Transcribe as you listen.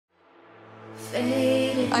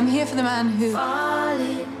I'm here for the man who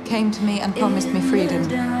came to me and promised me freedom.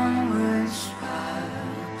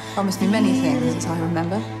 Promised me many things, as I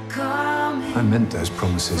remember. I meant those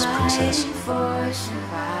promises, Princess.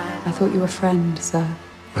 I thought you were a friend, sir.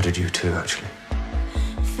 I did you too, actually.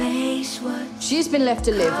 She's been left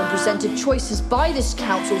to live and presented choices by this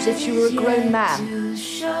council as if she were a grown man.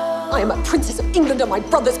 I am a princess of England and my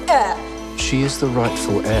brother's heir. She is the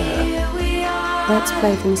rightful heir. Let's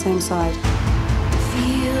play from the same side.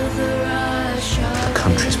 The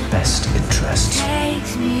country's best interests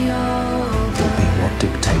will be what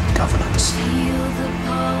dictate governance.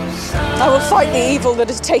 I will fight the evil that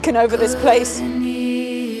has taken over this place.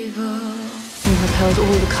 You have held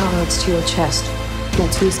all the cards to your chest.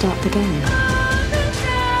 Let's restart the game.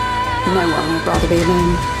 No one would rather be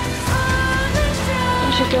alone.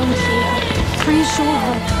 You should go and see her. Reassure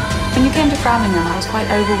her. When you came to Framingham, I was quite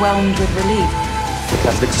overwhelmed with relief. The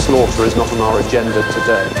Catholic slaughter is not on our agenda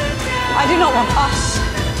today. I do not want us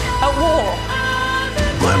at war.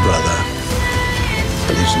 My brother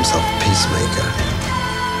believes himself a peacemaker.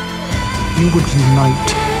 You would unite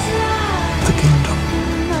the kingdom.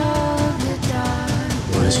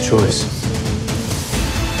 Wise choice.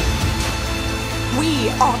 We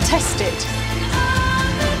are tested.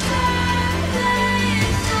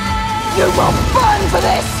 You will burn for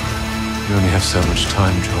this! You only have so much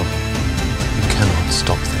time, John. You cannot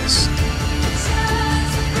stop this.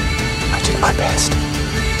 I did my best.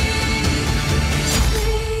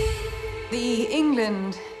 The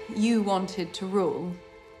England you wanted to rule,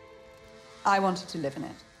 I wanted to live in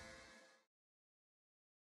it.